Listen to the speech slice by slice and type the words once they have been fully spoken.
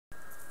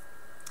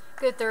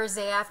Good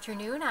Thursday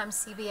afternoon. I'm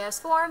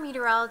CBS 4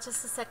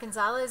 meteorologist Lisa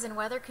Gonzalez in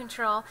weather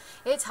control.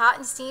 It's hot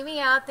and steamy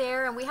out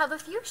there, and we have a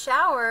few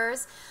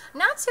showers.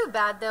 Not too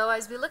bad, though,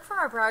 as we look from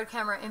our broad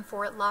camera in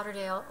Fort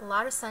Lauderdale. A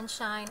lot of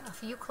sunshine, a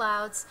few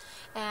clouds,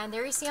 and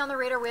there you see on the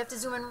radar, we have to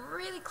zoom in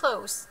really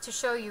close to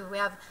show you. We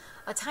have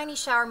a tiny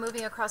shower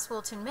moving across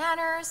Wilton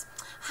Manors,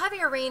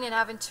 heavier rain in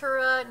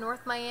Aventura,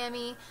 North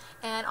Miami,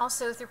 and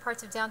also through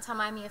parts of downtown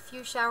Miami, a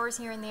few showers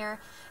here and there.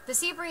 The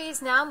sea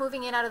breeze now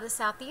moving in out of the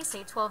southeast,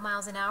 12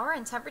 miles an hour,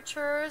 and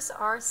temperatures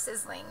are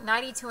sizzling.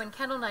 92 in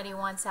Kendall,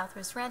 91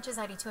 Southwest Ranches,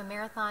 92 in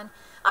Marathon,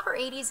 upper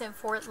 80s in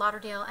Fort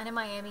Lauderdale and in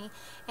Miami,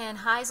 and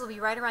highs will be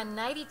right around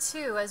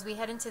 92 as we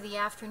head into the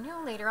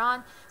afternoon. Later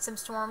on, some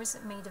storms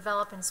may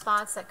develop in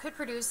spots that could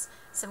produce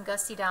some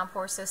gusty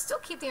downpours, so still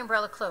keep the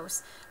umbrella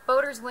close.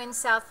 Boaters wind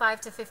south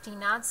 5 to 15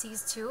 knots,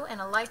 seas 2,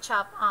 and a light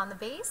chop on the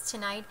bays.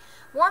 Tonight,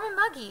 warm and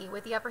muggy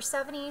with the upper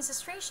 70s, a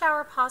stray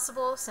shower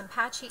possible, some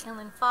patchy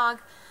inland fog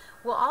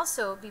will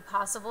also be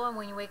possible and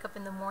when you wake up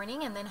in the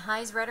morning, and then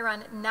highs right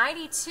around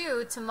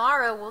 92.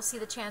 Tomorrow we'll see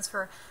the chance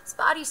for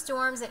spotty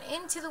storms and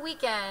into the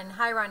weekend,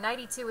 high around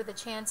 92 with a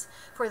chance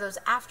for those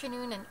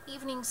afternoon and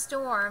evening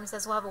storms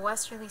as we'll have a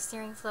westerly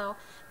steering flow.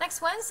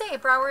 Next Wednesday,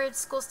 Broward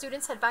school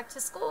students head back to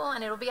school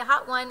and it'll be a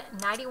hot one,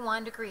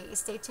 91 degrees.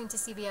 Stay tuned to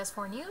CBS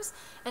 4 News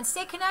and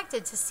stay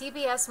connected to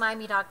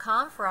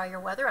CBSMiami.com for all your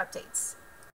weather updates.